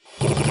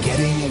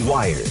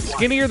Wired.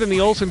 Skinnier than the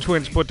Olsen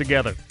twins put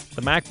together.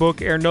 The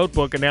MacBook Air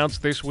Notebook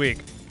announced this week.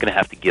 Going to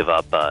have to give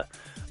up a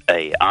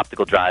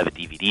optical drive, a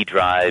DVD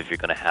drive. You're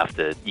going to have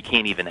to. You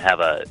can't even have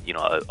a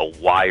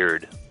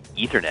wired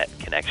Ethernet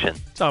connection.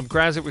 Tom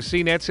Krazit with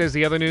CNET says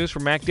the other news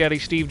from Mac Daddy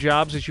Steve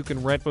Jobs is you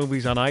can rent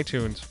movies on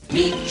iTunes.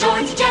 Meet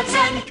George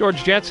Jetson.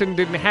 George Jetson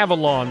didn't have a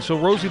lawn, so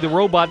Rosie the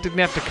robot didn't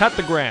have to cut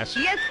the grass.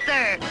 Yes,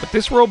 sir. But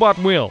this robot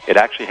will. It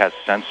actually has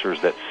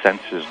sensors that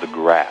senses the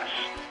grass.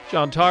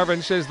 John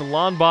Tarvin says the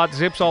lawn bot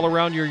zips all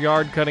around your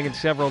yard, cutting it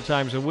several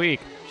times a week.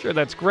 Sure,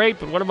 that's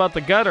great, but what about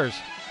the gutters?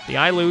 The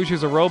iLuge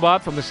is a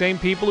robot from the same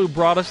people who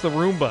brought us the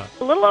Roomba.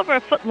 A little over a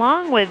foot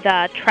long with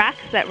tracks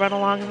that run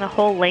along the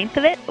whole length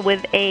of it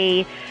with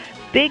a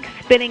big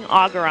spinning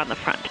auger on the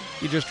front.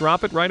 You just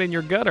drop it right in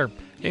your gutter.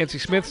 Nancy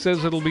Smith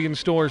says it'll be in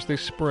stores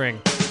this spring.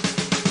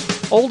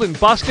 Old and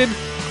busted,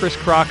 Chris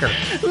Crocker.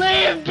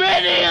 Leave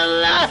Benny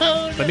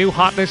alone! The new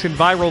hotness in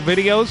viral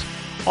videos,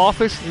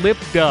 Office Lip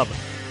Dub.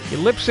 You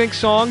lip-sync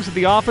songs at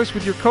the office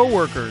with your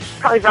coworkers.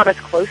 Probably brought us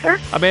closer.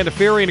 Amanda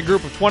Ferry and a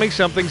group of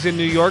 20-somethings in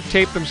New York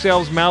taped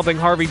themselves mouthing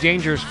Harvey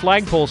Danger's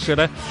flagpole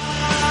sitta.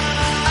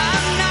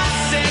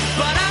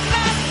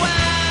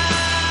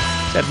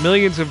 It's had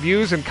millions of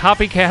views and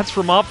copycats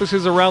from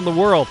offices around the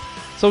world.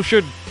 So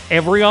should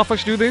every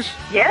office do this?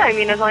 Yeah, I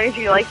mean, as long as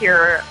you like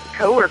your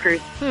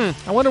coworkers. I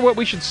wonder what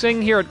we should sing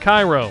here at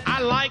Cairo.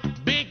 I like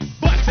big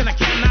butts and I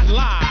cannot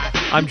lie.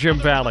 I'm Jim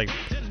Valley,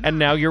 and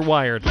now you're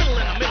wired. Little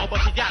in the middle,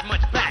 but you got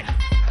much back.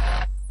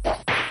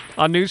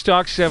 On News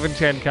Talk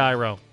 710 Cairo.